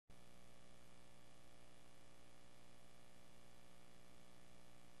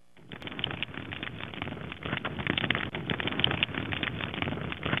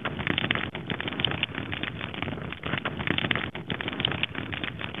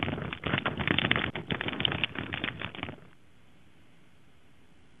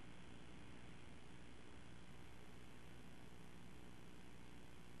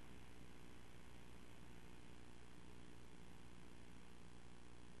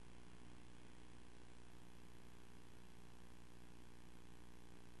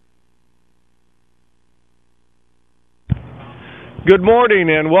Good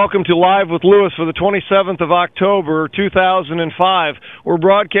morning and welcome to Live with Lewis for the 27th of October, 2005. We're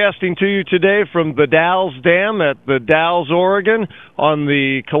broadcasting to you today from the Dalles Dam at the Dalles, Oregon, on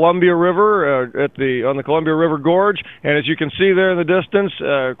the Columbia River, on the Columbia River Gorge. And as you can see there in the distance,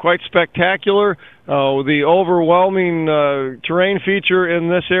 quite spectacular. The overwhelming terrain feature in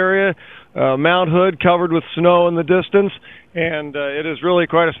this area, Mount Hood covered with snow in the distance. And it is really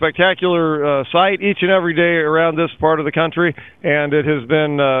quite a spectacular sight each and every day around this part of the country, and it has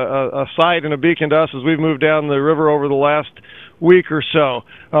been a sight and a beacon to us as we've moved down the river over the last week or so.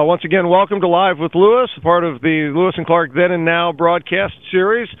 Once again, welcome to Live with Lewis, part of the Lewis and Clark Then and Now broadcast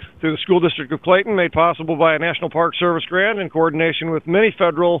series through the School District of Clayton, made possible by a National Park Service grant in coordination with many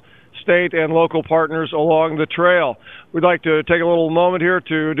federal, state, and local partners along the trail. We'd like to take a little moment here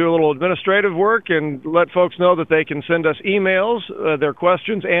to do a little administrative work and let folks know that they can send us emails, their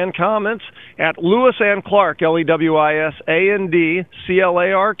questions and comments at Lewis and Clark,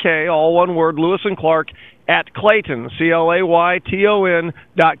 LEWISANDCLARK, all one word, Lewis and Clark, at Clayton,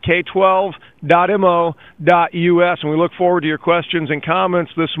 CLAYTON.K12.mo.us, and we look forward to your questions and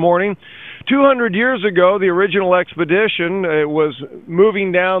comments this morning. 200 years ago, the original expedition was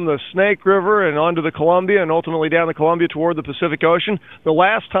moving down the Snake River and onto the Columbia and ultimately down the Columbia toward the Pacific Ocean. The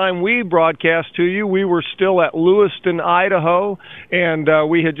last time we broadcast to you, we were still at Lewiston, Idaho, and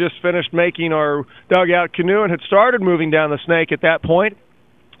we had just finished making our dugout canoe and had started moving down the Snake at that point.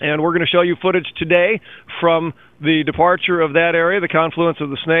 And we're going to show you footage today from the departure of that area, the confluence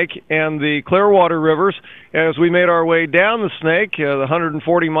of the Snake and the Clearwater rivers, as we made our way down the Snake, the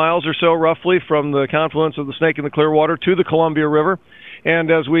 140 miles or so roughly from the confluence of the Snake and the Clearwater to the Columbia River.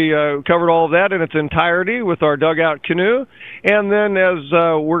 And as we covered all of that in its entirety with our dugout canoe, and then as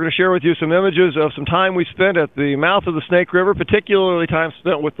we're going to share with you some images of some time we spent at the mouth of the Snake River, particularly time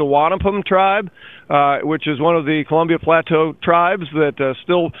spent with the Wanapum Tribe, which is one of the Columbia Plateau tribes that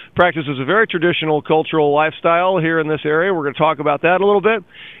still practices a very traditional cultural lifestyle here in this area. We're going to talk about that a little bit.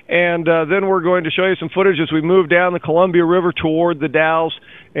 And then we're going to show you some footage as we move down the Columbia River toward the Dalles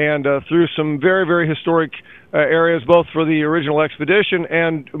and through some very, very historic areas, both for the original expedition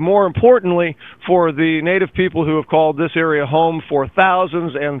and, more importantly, for the native people who have called this area home for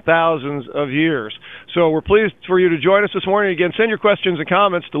thousands and thousands of years. So we're pleased for you to join us this morning. Again, send your questions and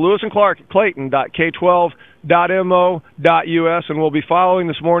comments to Lewis and Clark at Clayton.K12.mo.us, and we'll be following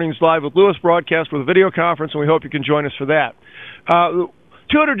this morning's Live with Lewis broadcast with a video conference, and we hope you can join us for that.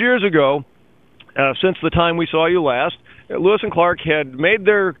 200 years ago, since the time we saw you last, Lewis and Clark had made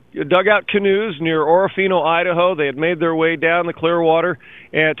their dugout canoes near Orofino, Idaho. They had made their way down the Clearwater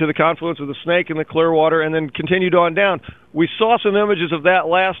and to the confluence of the Snake and the Clearwater and then continued on down. We saw some images of that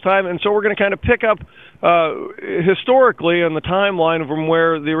last time, and so we're going to kind of pick up historically on the timeline from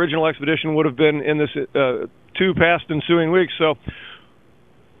where the original expedition would have been in this two past ensuing weeks. So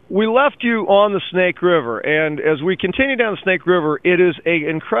we left you on the Snake River, and as we continue down the Snake River, it is an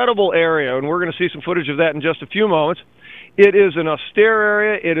incredible area, and we're going to see some footage of that in just a few moments. It is an austere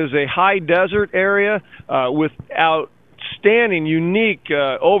area. It is a high desert area with outstanding, unique,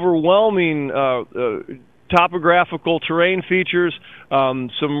 overwhelming topographical terrain features, some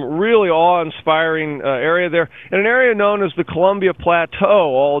really awe-inspiring area there, and an area known as the Columbia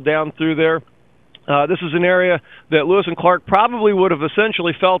Plateau all down through there. This is an area that Lewis and Clark probably would have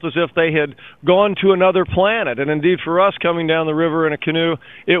essentially felt as if they had gone to another planet. And indeed, for us coming down the river in a canoe,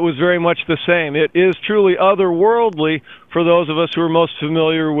 it was very much the same. It is truly otherworldly for those of us who are most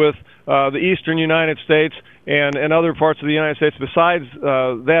familiar with the eastern United States and other parts of the United States besides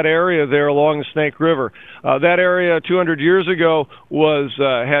that area there along the Snake River. That area 200 years ago was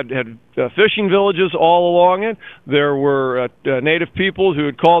had fishing villages all along it. There were native peoples who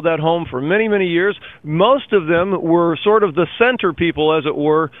had called that home for many, many years. Most of them were sort of the center people, as it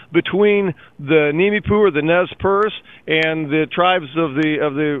were, between the Nimipu or the Nez Perce and the tribes of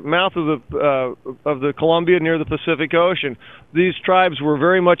the mouth of the Columbia near the Pacific Ocean. These tribes were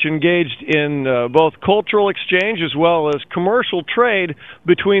very much engaged in both cultural exchange as well as commercial trade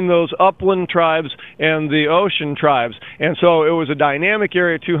between those upland tribes and the ocean tribes. And so it was a dynamic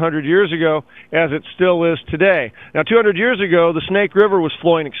area 200 years ago, as it still is today. Now, 200 years ago, the Snake River was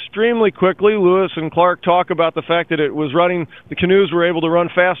flowing extremely quickly. Lewis and Clark talk about the fact that it was running, the canoes were able to run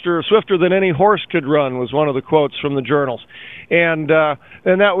faster, swifter than any horse could run, was one of the quotes from the journals. And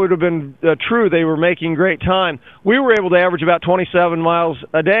that would have been true. They were making great time. We were able to average about 27 miles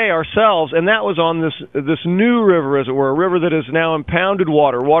a day ourselves, and that was on this new river, as it were, a river that is now impounded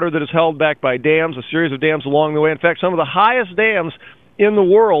water that is held back by dams, a series of dams along the way. In fact, some of the highest dams in the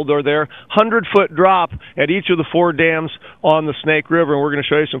world are there, 100-foot drop at each of the 4 dams on the Snake River, and we're going to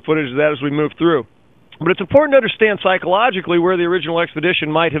show you some footage of that as we move through. But it's important to understand psychologically where the original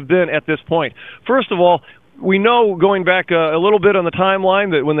expedition might have been at this point. First of all, we know, going back a little bit on the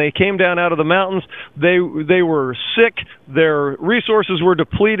timeline, that when they came down out of the mountains, they were sick, their resources were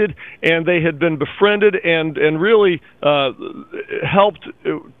depleted, and they had been befriended and really helped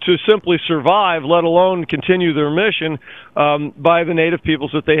to simply survive, let alone continue their mission, by the native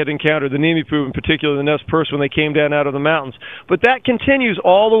peoples that they had encountered, the Nimipu in particular, the Nez Perce, when they came down out of the mountains. But that continues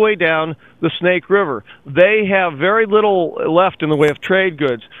all the way down the Snake River. They have very little left in the way of trade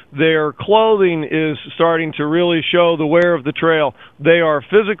goods. Their clothing is starting to really show the wear of the trail. They are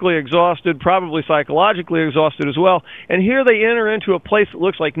physically exhausted, probably psychologically exhausted as well. And here they enter into a place that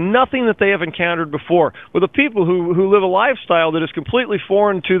looks like nothing that they have encountered before, with a people who live a lifestyle that is completely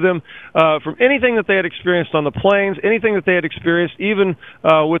foreign to them from anything that they had experienced on the plains, anything that they had experienced even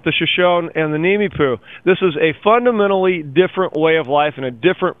with the Shoshone and the Nimipu. This is a fundamentally different way of life in a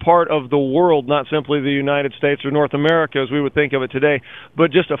different part of the world, not simply the United States or North America as we would think of it today,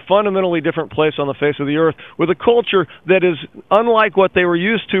 but just a fundamentally different place on the face of the earth, with a culture that is unlike what they were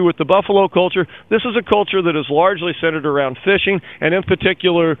used to with the buffalo culture. This is a culture that is largely centered around fishing, and in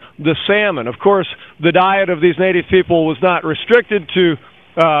particular the salmon. Of course, the diet of these native people was not restricted to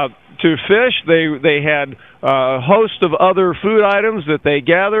fish. They had a host of other food items that they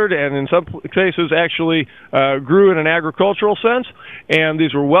gathered, and in some cases actually grew in an agricultural sense. And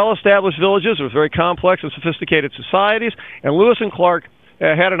these were well-established villages with very complex and sophisticated societies. And Lewis and Clark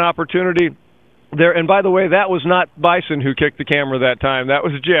had an opportunity there. And by the way, that was not Bison who kicked the camera that time. That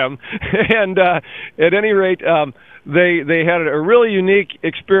was Jim. And at any rate, they had a really unique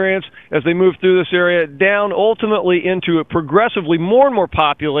experience as they moved through this area, down ultimately into progressively more and more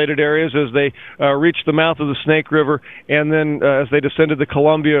populated areas as they reached the mouth of the Snake River, and then as they descended the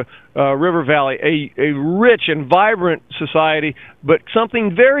Columbia River Valley, a rich and vibrant society, but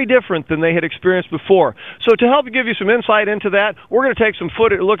something very different than they had experienced before. So to help give you some insight into that, we're going to take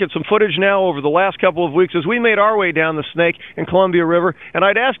look at some footage now over the last couple of weeks as we made our way down the Snake and Columbia River, and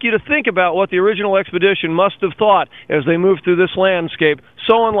I'd ask you to think about what the original expedition must have thought as they moved through this landscape,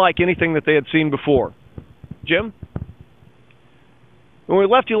 so unlike anything that they had seen before. Jim? When we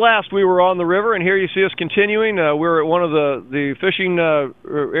left you last, we were on the river, and here you see us continuing. We're at one of the fishing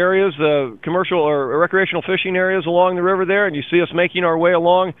areas, commercial or recreational fishing areas along the river there, and you see us making our way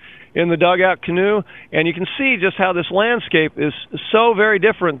along in the dugout canoe, and you can see just how this landscape is so very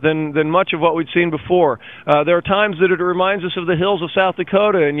different than much of what we'd seen before. There are times that it reminds us of the hills of South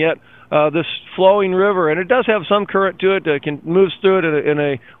Dakota, and yet this flowing river, and it does have some current to it, moves through it in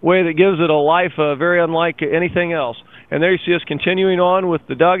a way that gives it a life very unlike anything else. And there you see us continuing on with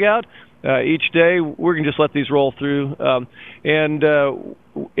the dugout. Each day, we're going to just let these roll through.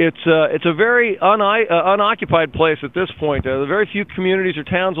 It's a very unoccupied place at this point. There are very few communities or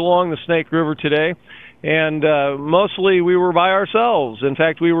towns along the Snake River today, and mostly we were by ourselves. In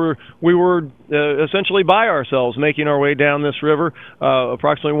fact, we were essentially by ourselves, making our way down this river,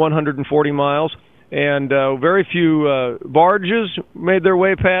 approximately 140 miles. And very few barges made their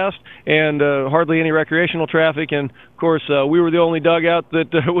way past, and hardly any recreational traffic. And of course, we were the only dugout that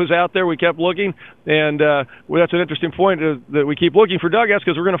was out there. We kept looking, and that's an interesting point, that we keep looking for dugouts,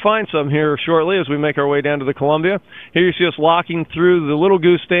 because we're going to find some here shortly as we make our way down to the Columbia. Here you see us locking through the Little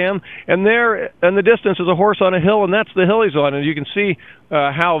Goose Dam, and there in the distance is a horse on a hill, and that's the hill he's on. And you can see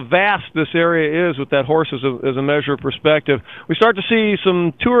how vast this area is with that horse as a measure of perspective. We start to see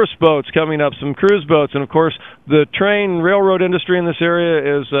some tourist boats coming up, some cruise boats, and of course the train railroad industry in this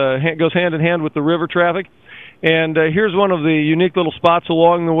area goes hand in hand with the river traffic. And here's one of the unique little spots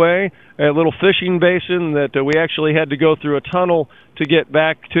along the way, a little fishing basin that we actually had to go through a tunnel to get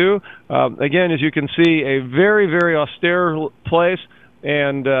back to. Again, as you can see, a very, very austere place,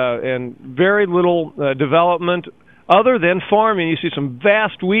 and very little development other than farming. You see some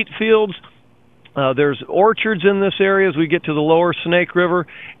vast wheat fields. There's orchards in this area as we get to the lower Snake River,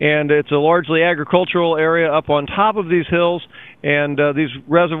 and it's a largely agricultural area up on top of these hills, and these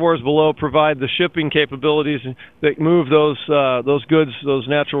reservoirs below provide the shipping capabilities that move those goods, those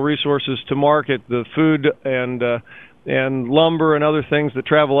natural resources to market, the food and lumber and other things that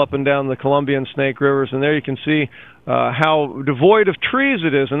travel up and down the Columbia and Snake Rivers. And there you can see how devoid of trees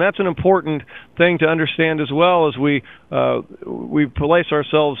it is, and that's an important thing to understand as well as we place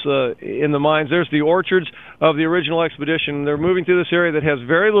ourselves in the minds. There's the orchards of the original expedition. They're moving through this area that has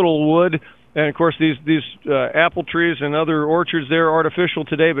very little wood And of course, these apple trees and other orchards there are artificial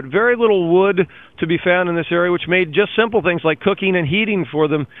today, but very little wood to be found in this area, which made just simple things like cooking and heating for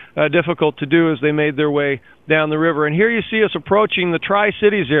them difficult to do as they made their way down the river. And here you see us approaching the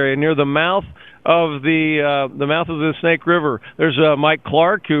Tri-Cities area near the mouth of the Snake River. There's Mike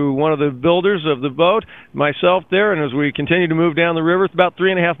Clark, who one of the builders of the boat, myself there, and as we continue to move down the river, it's about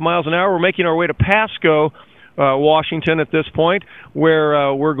 3.5 miles an hour. We're making our way to Pasco, Washington at this point,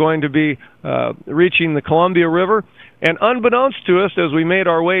 where we're going to be reaching the Columbia River. And unbeknownst to us, as we made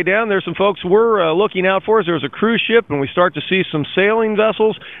our way down, there's some folks were looking out for us. There was a cruise ship, and we start to see some sailing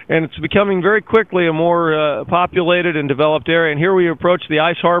vessels, and it's becoming very quickly a more populated and developed area. And here we approach the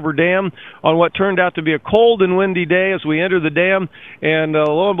Ice Harbor Dam on what turned out to be a cold and windy day as we enter the dam. And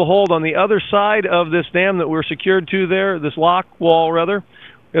lo and behold, on the other side of this dam that we're secured to there, this lock wall rather,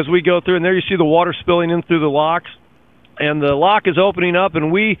 as we go through, and there you see the water spilling in through the locks, and the lock is opening up,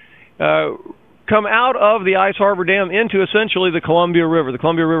 and we come out of the Ice Harbor Dam into essentially the Columbia River. The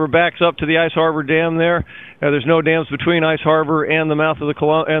Columbia River backs up to the Ice Harbor Dam there. There's no dams between Ice Harbor and the mouth of the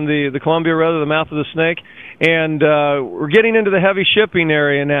Columbia, rather, the mouth of the Snake. And we're getting into the heavy shipping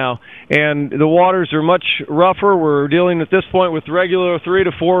area now, and the waters are much rougher. We're dealing at this point with regular 3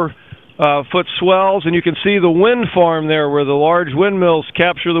 to 4 foot swells, and you can see the wind farm there where the large windmills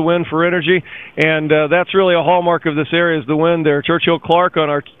capture the wind for energy, and that's really a hallmark of this area is the wind there. Churchill Clark on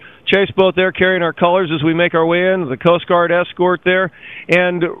our chase boat there carrying our colors as we make our way in, the Coast Guard escort there,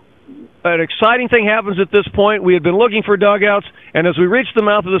 and an exciting thing happens at this point. We had been looking for dugouts, and as we reached the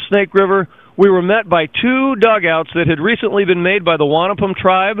mouth of the Snake River, we were met by 2 dugouts that had recently been made by the Wanapum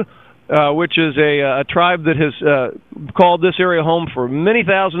Tribe, which is a tribe that has called this area home for many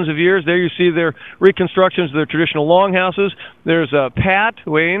thousands of years. There you see their reconstructions of their traditional longhouses. There's Pat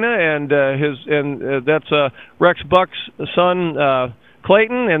Waina, and that's Rex Buck's son,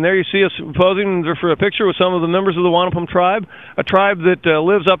 Clayton, and there you see us posing for a picture with some of the members of the Wanapum Tribe, a tribe that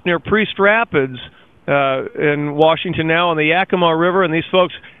lives up near Priest Rapids in Washington now on the Yakima River, and these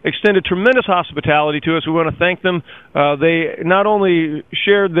folks extended tremendous hospitality to us. We want to thank them. They not only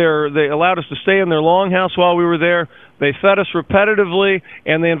they allowed us to stay in their longhouse while we were there, they fed us repetitively,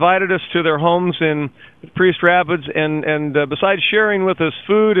 and they invited us to their homes in Priest Rapids, and besides sharing with us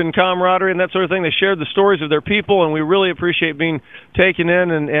food and camaraderie and that sort of thing, they shared the stories of their people, and we really appreciate being taken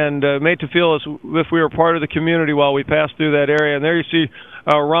in and made to feel as if we were part of the community while we passed through that area. And there you see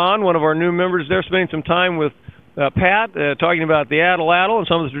Ron, one of our new members there, spending some time with Pat, talking about the addle and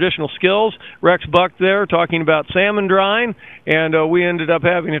some of the traditional skills. Rex Buck there talking about salmon drying, and we ended up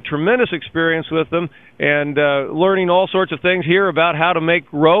having a tremendous experience with them and learning all sorts of things here about how to make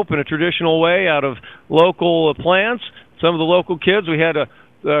rope in a traditional way out of local plants. Some of the local kids, we had a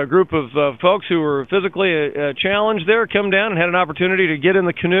group of folks who were physically challenged there come down and had an opportunity to get in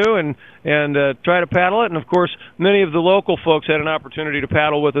the canoe and try to paddle it. And, of course, many of the local folks had an opportunity to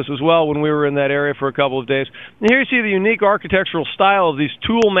paddle with us as well when we were in that area for a couple of days. And here you see the unique architectural style of these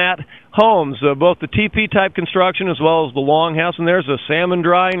tool mat homes, both the teepee-type construction as well as the longhouse. And there's a salmon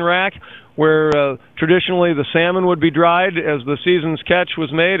drying rack where traditionally the salmon would be dried as the season's catch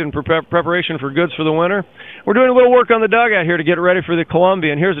was made in preparation for goods for the winter. We're doing a little work on the dugout here to get ready for the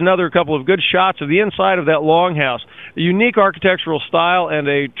Columbia, and here's another couple of good shots of the inside of that longhouse. A unique architectural style and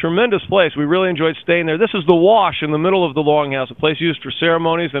a tremendous place. We really enjoyed staying there. This is the wash in the middle of the longhouse, a place used for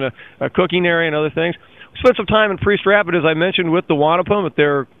ceremonies and a cooking area and other things. We spent some time in Priest Rapids, as I mentioned, with the Wanapum at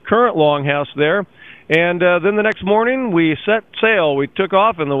their current longhouse there. And then the next morning, we set sail. We took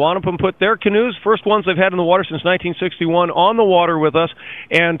off, and the Wanapum put their canoes, first ones they've had in the water since 1961, on the water with us.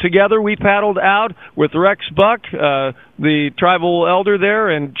 And together we paddled out with Rex Buck, the tribal elder there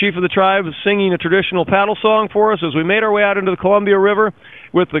and chief of the tribe, singing a traditional paddle song for us as we made our way out into the Columbia River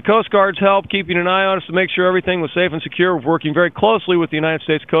with the Coast Guard's help, keeping an eye on us to make sure everything was safe and secure. We're working very closely with the United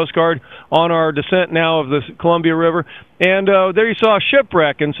States Coast Guard on our descent now of the Columbia River. And there you saw a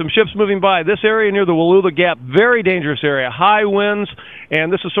shipwreck and some ships moving by. This area near the Wallula Gap, very dangerous area, high winds,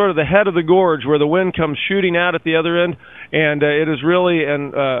 and this is sort of the head of the gorge where the wind comes shooting out at the other end, and it is really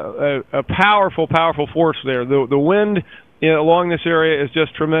a powerful, powerful force there. The wind along this area is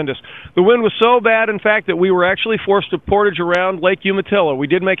just tremendous. The wind was so bad, in fact, that we were actually forced to portage around Lake Umatilla. We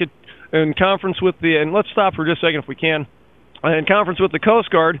did make it in conference with and let's stop for just a second if we can. in conference with the Coast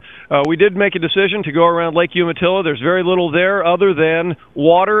Guard, we did make a decision to go around Lake Umatilla. There's very little there other than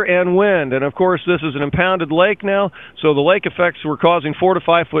water and wind. And, of course, this is an impounded lake now, so the lake effects were causing 4 to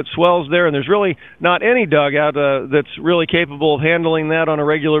 5 foot swells there, and there's really not any dugout that's really capable of handling that on a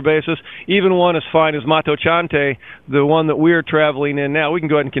regular basis, even one as fine as Mato Chante, the one that we're traveling in now. We can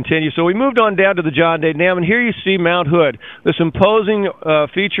go ahead and continue. So we moved on down to the John Day Dam, and here you see Mount Hood, this imposing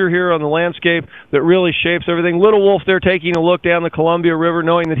feature here on the landscape that really shapes everything. Little Wolf there taking a look down the Columbia River,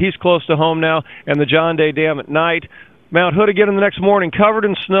 knowing that he's close to home now, and the John Day Dam at night. Mount Hood again in the next morning, covered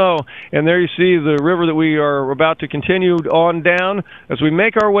in snow, and there you see the river that we are about to continue on down as we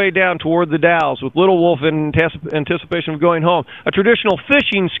make our way down toward the Dalles with Little Wolf in anticipation of going home. A traditional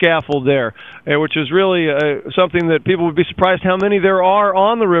fishing scaffold there, which is really something that people would be surprised how many there are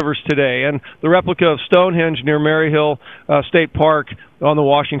on the rivers today, and the replica of Stonehenge near Maryhill State Park on the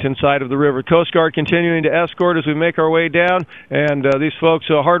Washington side of the river. Coast Guard continuing to escort as we make our way down, and these folks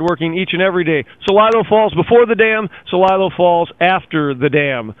are hardworking each and every day. Celilo Falls before the dam, Celilo Falls after the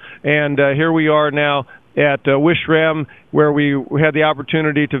dam. And here we are now at Wishram, where we had the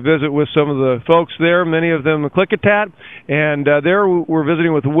opportunity to visit with some of the folks there, many of them Klickitat, and there we're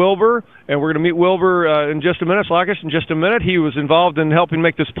visiting with Wilbur, and we're going to meet Wilbur in just a minute, Slockish, in just a minute. He was involved in helping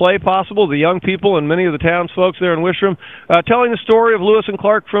make this play possible, the young people and many of the townsfolk there in Wishram, telling the story of Lewis and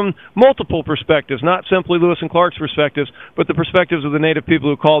Clark from multiple perspectives, not simply Lewis and Clark's perspectives, but the perspectives of the native people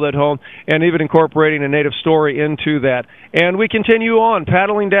who call that home, and even incorporating a native story into that. And we continue on,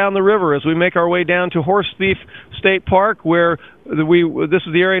 paddling down the river as we make our way down to Horse Thief State Park, where this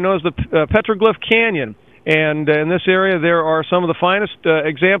is the area known as the Petroglyph Canyon. And in this area, there are some of the finest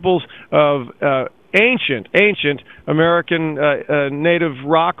examples of ancient American native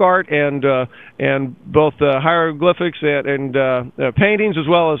rock art and both hieroglyphics and paintings as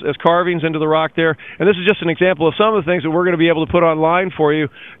well as carvings into the rock there. And this is just an example of some of the things that we're going to be able to put online for you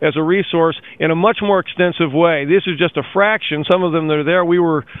as a resource in a much more extensive way. This is just a fraction. Some of them that are there. We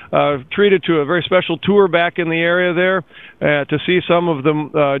were treated to a very special tour back in the area there to see some of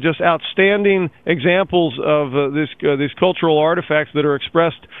them just outstanding examples of these cultural artifacts that are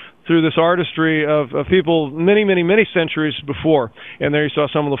expressed through this artistry of people many centuries before. And there you saw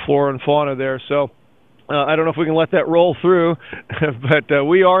some of the flora and fauna there. So I don't know if we can let that roll through, but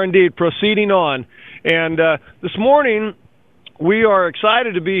we are indeed proceeding on. And this morning, we are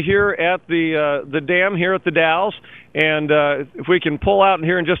excited to be here at the dam here at the Dalles. And if we can pull out in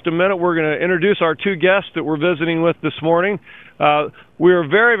here in just a minute, we're going to introduce our two guests that we're visiting with this morning. We are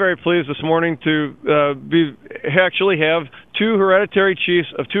very pleased this morning to actually have two hereditary chiefs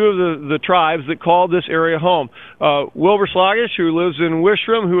of two of the tribes that call this area home. Wilbur Slockish, who lives in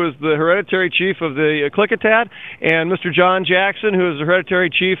Wishram, who is the hereditary chief of the Klickitat, and Mr. John Jackson, who is the hereditary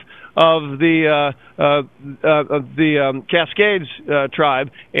chief of the Cascades tribe.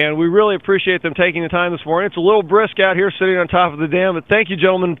 And we really appreciate them taking the time this morning. It's a little brisk out here sitting on top of the dam, but thank you,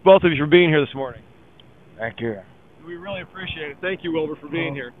 gentlemen, both of you, for being here this morning. Thank you. We really appreciate it. Thank you, Wilbur, for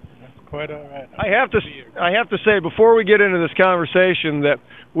being here. That's quite all right. I have to say, before we get into this conversation, that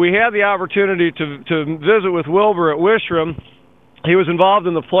we had the opportunity to visit with Wilbur at Wishram. He was involved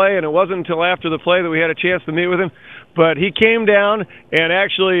in the play, and it wasn't until after the play that we had a chance to meet with him. But he came down and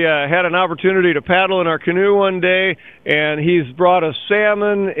actually had an opportunity to paddle in our canoe one day, and he's brought us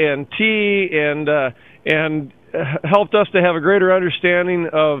salmon and tea and helped us to have a greater understanding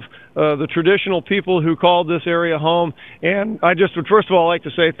of the traditional people who called this area home. And I just would first of all like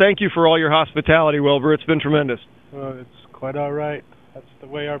to say thank you for all your hospitality, Wilbur. It's been tremendous. Well, it's quite all right. That's the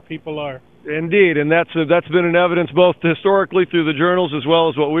way our people are. Indeed, and that's been in evidence both historically through the journals as well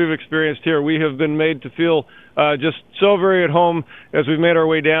as what we've experienced here. We have been made to feel just so very at home as we've made our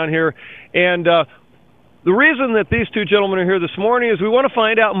way down here. And the reason that these two gentlemen are here this morning is we want to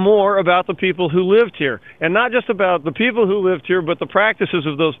find out more about the people who lived here. And not just about the people who lived here, but the practices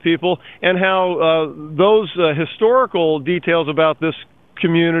of those people and how those historical details about this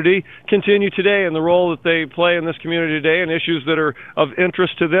community continue today and the role that they play in this community today and issues that are of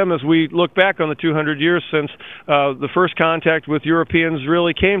interest to them as we look back on the 200 years since the first contact with Europeans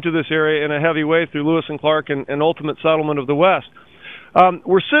really came to this area in a heavy way through Lewis and Clark and ultimate settlement of the West.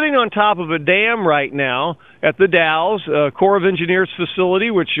 We're sitting on top of a dam right now at the Dalles, Corps of Engineers facility,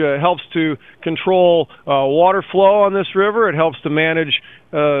 which helps to control water flow on this river. It helps to manage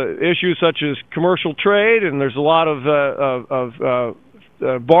issues such as commercial trade, and there's a lot of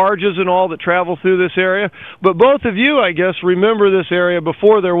barges and all that travel through this area. But both of you, I guess, remember this area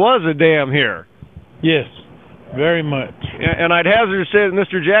before there was a dam here. Yes, very much. And I'd hazard to say that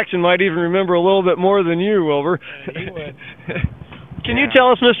Mr. Jackson might even remember a little bit more than you, Wilbur. He would. Can you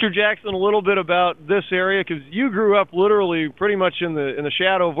tell us, Mr. Jackson, a little bit about this area? Because you grew up literally pretty much in the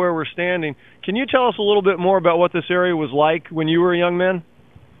shadow of where we're standing. Can you tell us a little bit more about what this area was like when you were a young man?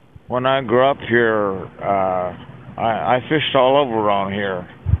 When I grew up here, I fished all over around here.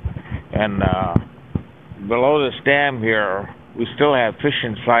 And below this dam here, we still have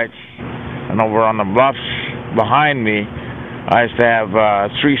fishing sites. And over on the bluffs behind me, I used to have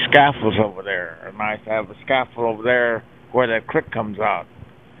 3 scaffolds over there. And I used to have a scaffold over there where that creek comes out.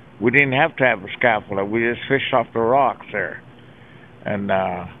 We didn't have to have a scaffold. We just fished off the rocks there. And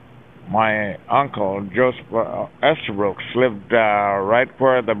my uncle, Joseph Estabrooks, lived right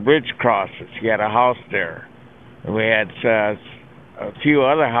where the bridge crosses. He had a house there. And we had a few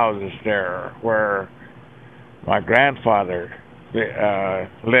other houses there where my grandfather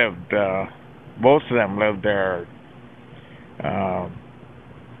lived. Both of them lived there.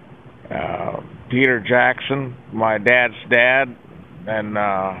 Peter Jackson, my dad's dad, and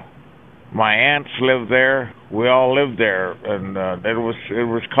my aunts lived there. We all lived there, and it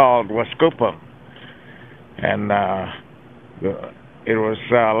was called Wascupum. And it was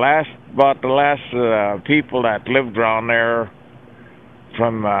about the last people that lived around there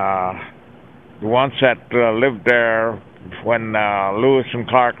from the ones that lived there when Lewis and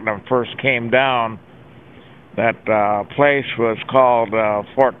Clark and them first came down. That place was called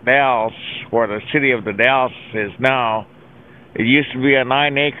Fort Dalles, where the city of the Dalles is now. It used to be a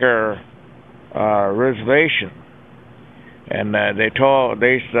 9-acre reservation, and I used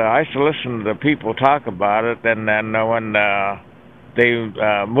to listen to the people talk about it. And then when they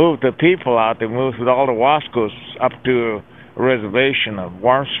moved the people out, they moved with all the Wascos up to a reservation of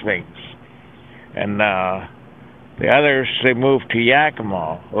Warm Springs, and the others, they moved to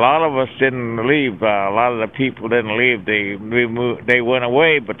Yakima. A lot of us didn't leave. A lot of the people didn't leave. They went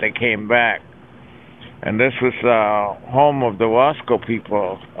away, but they came back. And this was home of the Wasco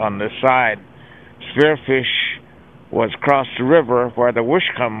people on this side. Spearfish was across the river where the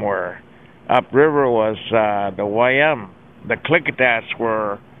Wishcombe were. Upriver was the YM. The Klickitats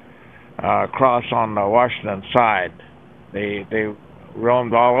were across on the Washington side. They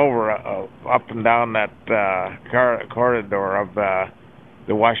roamed all over, up and down that corridor of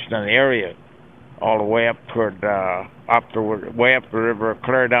the Washington area, all the way up toward way up the river,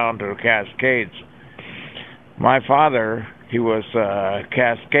 clear down to the Cascades. My father, he was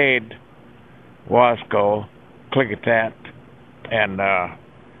Cascade, Wasco, Klickitat, and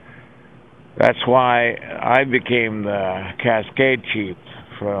that's why I became the Cascade chief.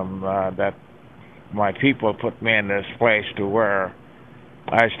 From that, my people put me in this place to where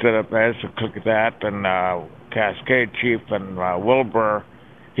I stood up as a Klickitat and Cascade chief, and Wilbur,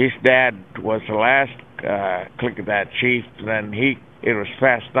 his dad was the last Klickitat chief, and then it was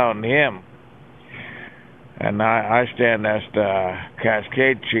passed down to him. And I stand as the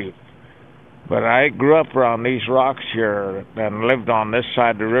Cascade chief. But I grew up around these rocks here and lived on this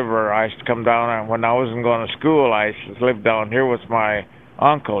side of the river. I used to come down, and when I wasn't going to school, I used to live down here with my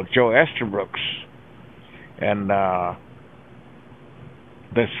uncle, Joe Estabrooks. And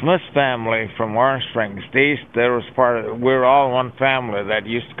the Smith family from Warm Springs, we were all one family that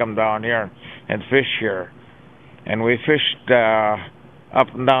used to come down here and fish here. And we fished up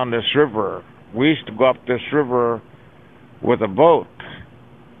and down this river. We used to go up this river with a boat,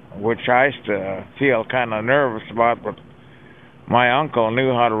 which I used to feel kind of nervous about, but my uncle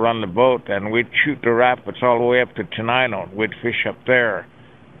knew how to run the boat, and we'd shoot the rapids all the way up to Tenino. We'd fish up there,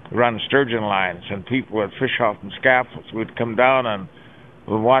 run sturgeon lines, and people would fish off them scaffolds. We'd come down and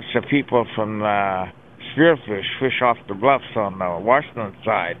we'd watch the people from Spearfish fish off the bluffs on the Washington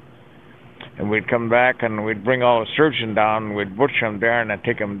side. And we'd come back and we'd bring all the sturgeon down, and we'd butcher them there and then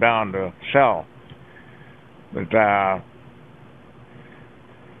take them down to sell. But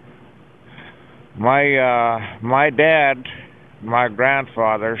my dad, my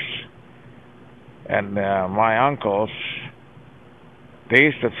grandfathers, and my uncles, they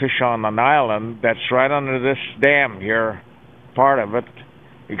used to fish on an island that's right under this dam here. Part of it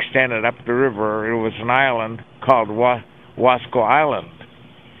extended up the river. It was an island called Wasco Island.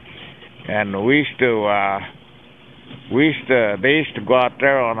 And they used to go out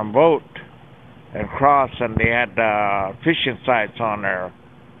there on a boat and cross, and they had fishing sites on there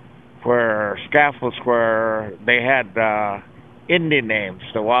where scaffolds where they had Indian names,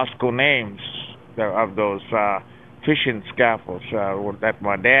 the Wasco names of those fishing scaffolds that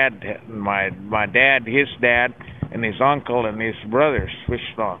my dad, his dad, and his uncle and his brothers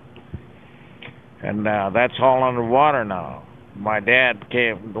fished on. And that's all underwater now. My dad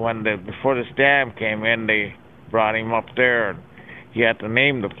came before this dam came in. They brought him up there, and he had to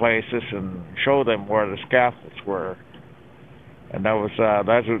name the places and show them where the scaffolds were. And that was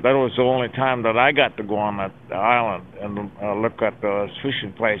the only time that I got to go on that island and look at those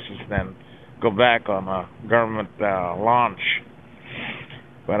fishing places, then go back on a government launch.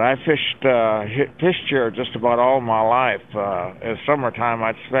 But I fished here just about all my life. In summertime,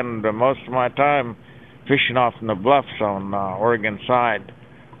 I'd spend most of my time fishing off in the bluffs on Oregon side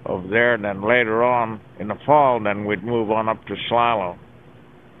over there, and then later on in the fall, then we'd move on up to Slilo,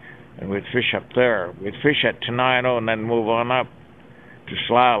 and we'd fish up there. We'd fish at Tenino and then move on up to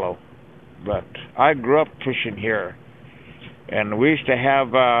Slilo. But I grew up fishing here, and we used to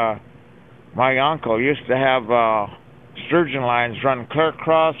have, my uncle used to have sturgeon lines run clear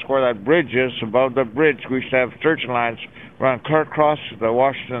across where that bridge is. Above the bridge, we used to have sturgeon lines run clear across the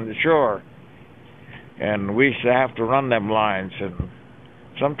Washington shore, and we used to have to run them lines. And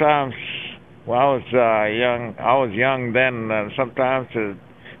sometimes, well, I was young then, and sometimes it'd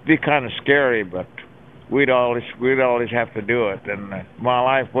be kind of scary, but we'd always have to do it. And my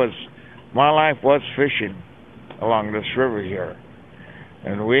life was fishing along this river here,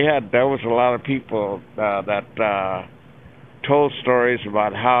 and there was a lot of people that told stories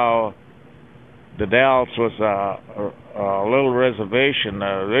about how the Dalles was a little reservation.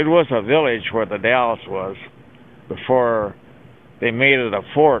 It was a village where the Dalles was before they made it a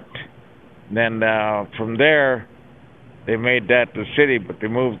fort. Then from there, they made that the city, but they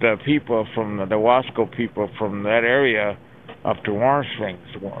moved the people from the Wasco people from that area up to Warm Springs.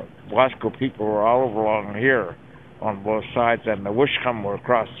 Wasco people were all over along here on both sides, and the Wishcombe were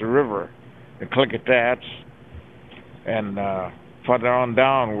across the river, the Klickitats, and further on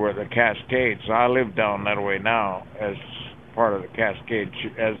down were the Cascades. I live down that way now as part of the Cascade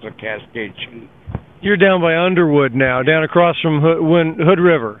Chief. You're down by Underwood now, down across from Hood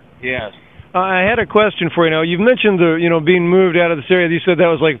River. Yes. I had a question for you. Now, you've mentioned being moved out of this area. You said that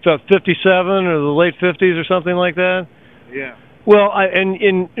was like 57 or the late 50s or something like that? Yeah. Well,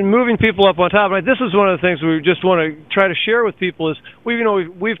 in moving people up on top, this is one of the things we just want to try to share with people is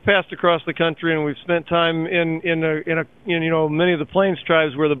we've passed across the country and we've spent time in many of the Plains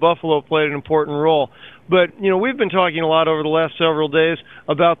tribes where the buffalo played an important role. But we've been talking a lot over the last several days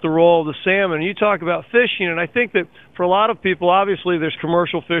about the role of the salmon. You talk about fishing, and I think that for a lot of people, obviously there's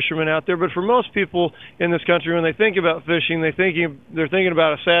commercial fishermen out there, but for most people in this country, when they think about fishing, they're thinking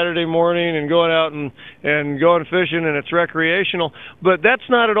about a Saturday morning and going out and going fishing, and it's recreational. But that's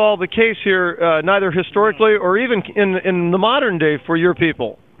not at all the case here, neither historically or even in the modern day for your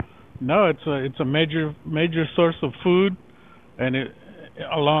people. No, it's a major source of food, and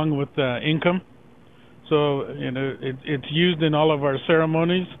along with income. So it's used in all of our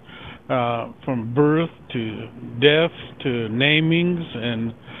ceremonies, from birth to death to namings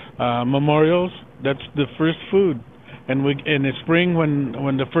and memorials. That's the first food. And in the spring,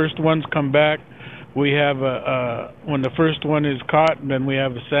 when the first ones come back, we have when the first one is caught, then we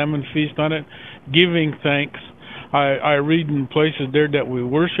have a salmon feast on it, giving thanks. I read in places there that we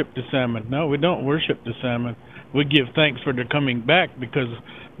worship the salmon. No, we don't worship the salmon. We give thanks for their coming back because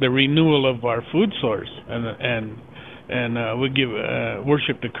the renewal of our food source, and we give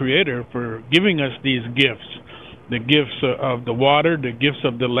worship the Creator for giving us these gifts, the gifts of the water, the gifts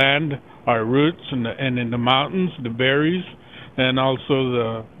of the land, our roots, and in the mountains, the berries, and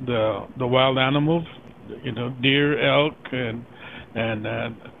also the wild animals, deer, elk, and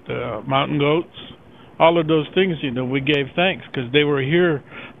the mountain goats. All of those things, we gave thanks because they were here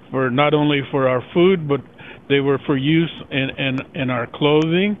for not only for our food, but they were for use in our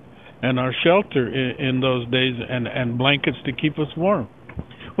clothing and our shelter in those days, and blankets to keep us warm.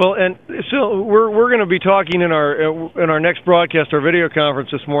 Well, and so we're going to be talking in our next broadcast, our video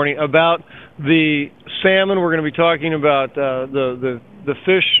conference this morning, about the salmon. We're going to be talking about the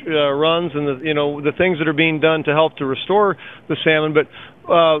fish runs and the things that are being done to help to restore the salmon. But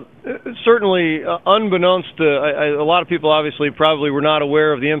certainly, unbeknownst to a lot of people, obviously probably were not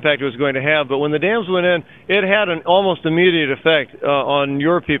aware of the impact it was going to have. But when the dams went in, it had an almost immediate effect on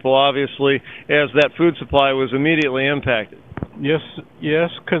your people, obviously, as that food supply was immediately impacted. Yes,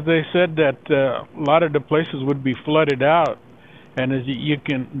 because they said that a lot of the places would be flooded out, and as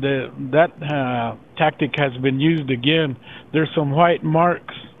that tactic has been used again. There's some white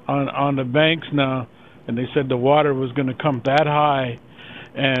marks on the banks now, and they said the water was going to come that high,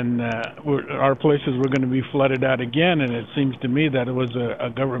 and our places were going to be flooded out again. And it seems to me that it was a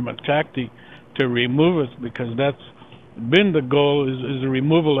government tactic to remove us, because that's been the goal, is the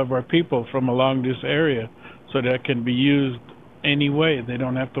removal of our people from along this area, so that it can be used anyway. They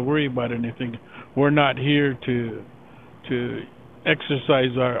don't have to worry about anything. We're not here to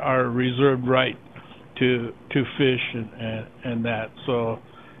exercise our reserved right to fish and that. So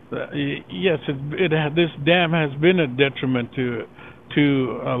Yes, this dam has been a detriment to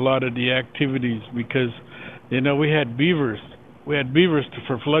a lot of the activities because, we had beavers. We had beavers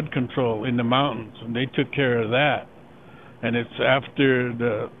for flood control in the mountains, and they took care of that. And it's after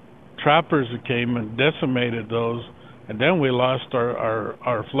the trappers came and decimated those, and then we lost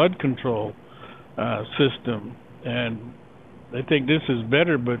our flood control system. And they think this is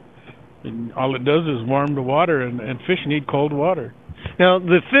better, but all it does is warm the water, and fish need cold water. Now,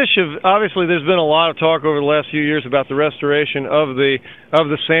 the fish have obviously. There's been a lot of talk over the last few years about the restoration of the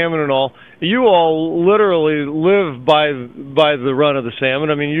salmon and all. You all literally live by the run of the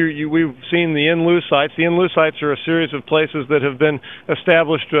salmon. I mean, we've seen the in-lieu sites. The in-lieu sites are a series of places that have been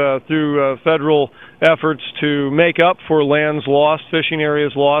established through federal efforts to make up for lands lost, fishing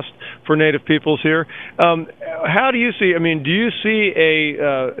areas lost for Native peoples here. How do you see? I mean, do you see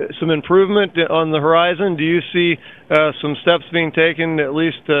some improvement on the horizon? Do you see some steps being taken, at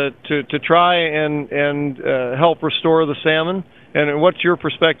least to try and help restore the salmon? And what's your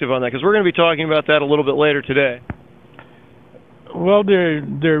perspective on that? Because we're going to be talking about that a little bit later today. Well,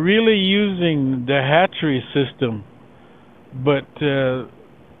 they're really using the hatchery system, but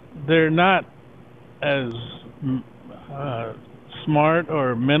they're not as smart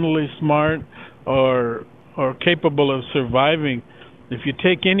or mentally smart or capable of surviving. If you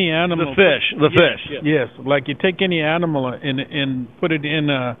take any animal, the fish, yes, like you take any animal and put it in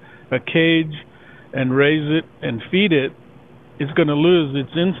a cage and raise it and feed it, it's going to lose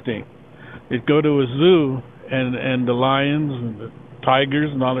its instinct. It go to a zoo and the lions and the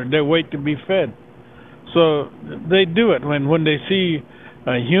tigers and all that, they wait to be fed. So they do it when they see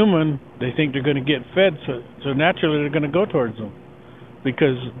a human, they think they're going to get fed. So naturally they're going to go towards them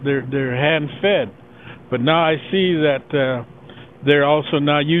because they're hand fed. But now I see that they're also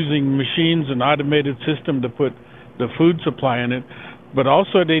now using machines and automated system to put the food supply in it. But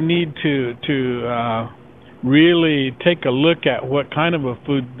also they need to really take a look at what kind of a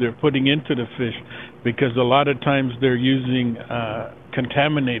food they're putting into the fish, because a lot of times they're using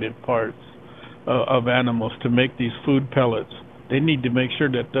contaminated parts of animals to make these food pellets. They need to make sure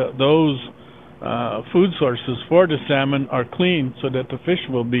that those food sources for the salmon are clean so that the fish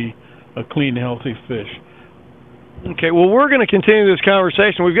will be a clean, healthy fish. Okay, well, we're going to continue this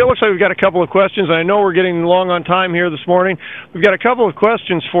conversation. Looks like we've got a couple of questions, and I know we're getting long on time here this morning. We've got a couple of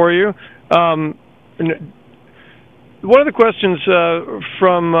questions for you. One of the questions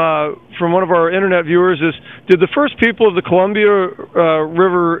from one of our internet viewers is, did the first people of the Columbia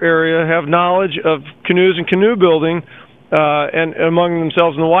River area have knowledge of canoes and canoe building and among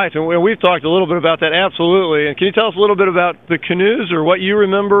themselves and the whites? And we've talked a little bit about that, absolutely. And can you tell us a little bit about the canoes or what you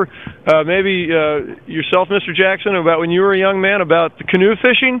remember, maybe yourself, Mr. Jackson, about when you were a young man, about the canoe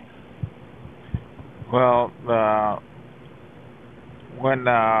fishing? Well, when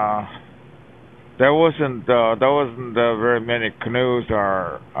there wasn't very many canoes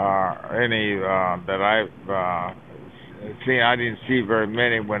or any that I've seen. I didn't see very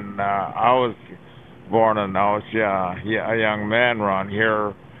many when I was born and I was a young man around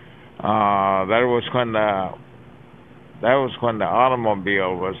here. That was when the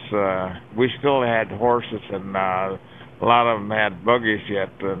automobile was. We still had horses, and a lot of them had buggies yet,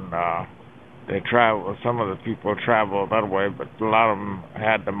 and they travel. Some of the people traveled that way, but a lot of them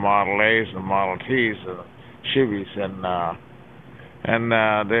had the Model A's and Model T's and Chevys, and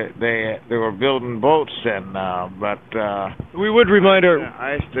they were building boats then. But we would remind our.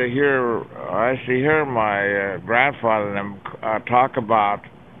 I used to hear my grandfather and them talk about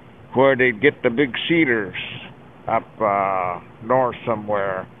where they'd get the big cedars up north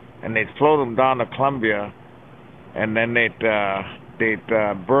somewhere, and they'd float them down to Columbia, and then they'd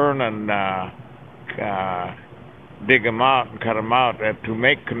burn and dig them out and cut them out to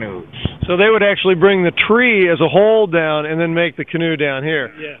make canoes. So they would actually bring the tree as a whole down and then make the canoe down here.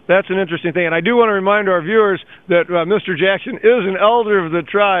 Yeah. That's an interesting thing. And I do want to remind our viewers that Mr. Jackson is an elder of the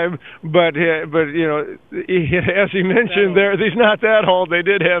tribe, but you know, as he mentioned there, he's not that old. They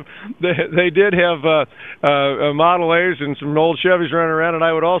did have Model A's and some old Chevys running around. And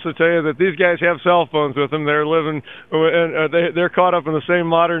I would also tell you that these guys have cell phones with them. They're living and they're caught up in the same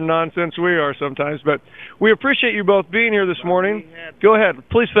modern nonsense we are sometimes. But we appreciate you both being here this morning. Go ahead,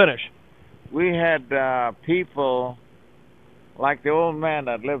 please finish. We had people like the old man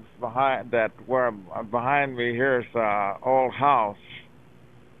that lives behind me here is old house.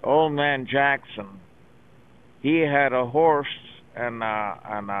 Old man Jackson. He had a horse and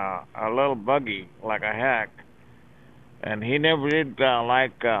a little buggy like a hack, and he never did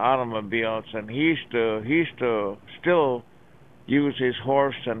like automobiles. And he used to still use his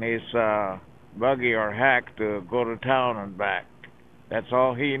horse and his buggy or hack to go to town and back. That's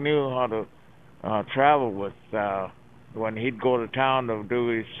all he knew how to travel with. When he'd go to town to do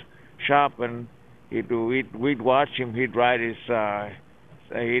his shopping, we'd watch him. He'd ride his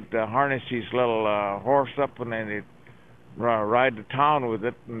he'd harness his little horse up, and then he'd ride to town with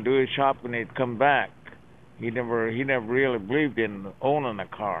it and do his shopping. He'd come back. He never really believed in owning a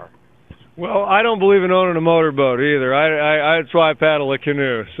car. Well, I don't believe in owning a motorboat either. That's why I paddle a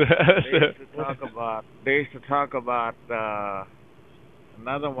canoe. They used to talk about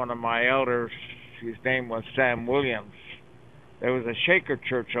another one of my elders. His name was Sam Williams. There was a Shaker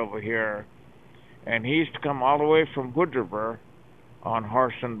church over here, and he used to come all the way from Woodriver on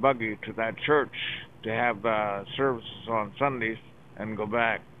horse and buggy to that church to have services on Sundays and go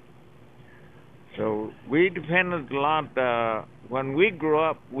back. So we depended a lot. When we grew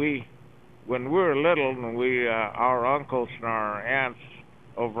up, when we were little, and our uncles and our aunts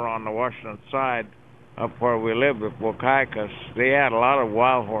over on the Washington side, up where we lived at Waukaikis, they had a lot of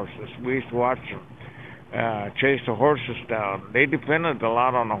wild horses. We used to watch them chase the horses down. They depended a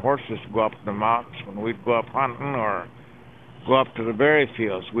lot on the horses to go up the mountains. When we'd go up hunting or go up to the berry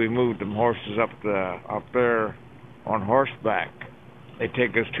fields, we moved them horses up there on horseback. They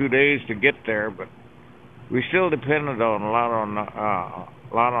take us 2 days to get there, but we still depended a lot on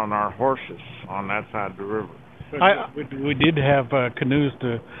our horses on that side of the river. We did have canoes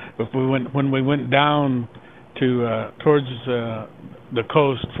when we went down to towards the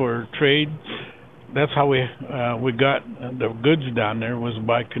coast for trade. That's how we got the goods down there, was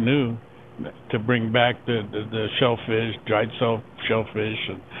by canoe, to bring back the shellfish, dried shellfish,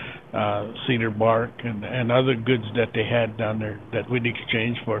 and cedar bark, and other goods that they had down there that we'd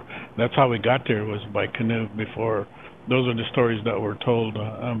exchange for. That's how we got there, was by canoe. Before, those are the stories that were told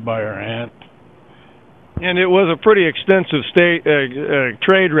by our aunt. And it was a pretty extensive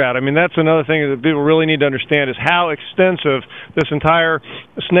trade route. I mean, that's another thing that people really need to understand, is how extensive this entire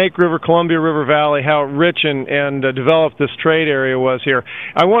Snake River, Columbia River Valley, how rich and developed this trade area was here.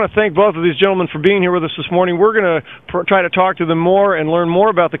 I want to thank both of these gentlemen for being here with us this morning. We're going to try to talk to them more and learn more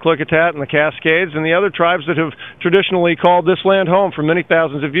about the Klickitat and the Cascades and the other tribes that have traditionally called this land home for many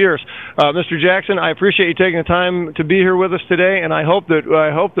thousands of years. Mr. Jackson, I appreciate you taking the time to be here with us today, and I hope that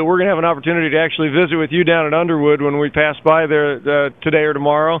we're going to have an opportunity to actually visit with you down at Underwood when we pass by there today or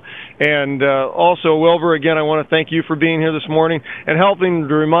tomorrow. And also, Wilbur, again, I want to thank you for being here this morning and helping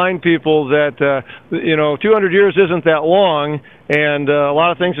to remind people that 200 years isn't that long, and a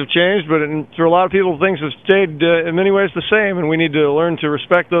lot of things have changed, but for a lot of people, things have stayed in many ways the same, and we need to learn to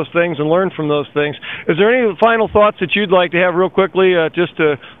respect those things and learn from those things. Is there any final thoughts that you'd like to have real quickly,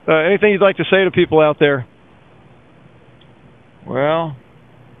 anything you'd like to say to people out there? Well,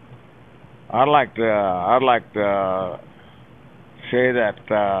 I'd like to say that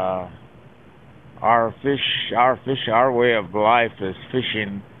our way of life is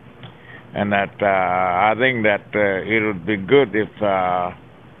fishing, and that I think that it would be good if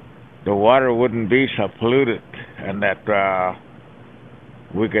the water wouldn't be so polluted, and that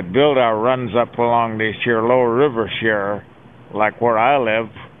we could build our runs up along these here lower rivers here, like where I live.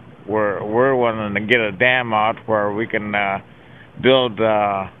 We're wanting to get a dam out where we can build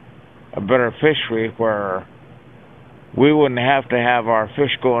a better fishery, where we wouldn't have to have our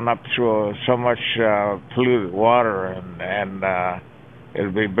fish going up through so much polluted water, and it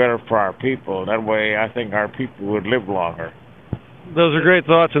would be better for our people. That way, I think our people would live longer. Those are great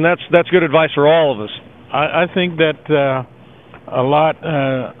thoughts, and that's good advice for all of us. I think that a lot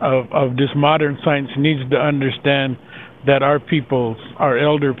of this modern science needs to understand that our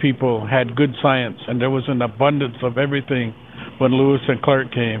elder people had good science, and there was an abundance of everything when Lewis and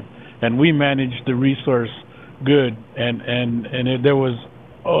Clark came, and we managed the resource good, and there was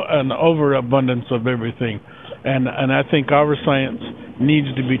an overabundance of everything, and I think our science needs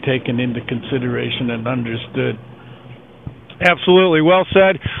to be taken into consideration and understood. Absolutely. Well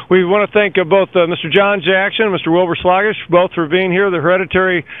said. We want to thank both Mr. John Jackson and Mr. Wilbur Sluggish, both for being here, the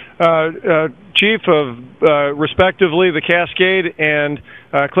hereditary chief of, respectively, the Cascade and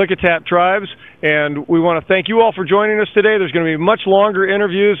Klickitat tribes. And we want to thank you all for joining us today. There's going to be much longer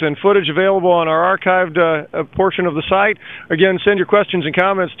interviews and footage available on our archived portion of the site. Again, send your questions and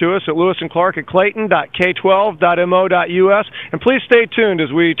comments to us at lewisandclark@clayton.k12.mo.us. And please stay tuned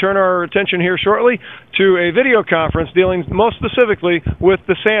as we turn our attention here shortly to a video conference dealing most specifically with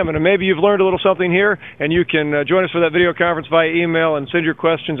the salmon. And maybe you've learned a little something here, and you can join us for that video conference via email and send your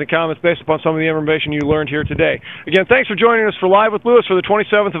questions and comments based upon some of the information you learned here today. Again, thanks for joining us for Live with Lewis for the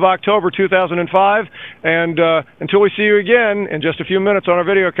 27th of October, 2005. And until we see you again in just a few minutes on our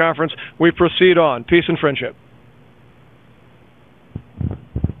video conference, we proceed on. Peace and friendship.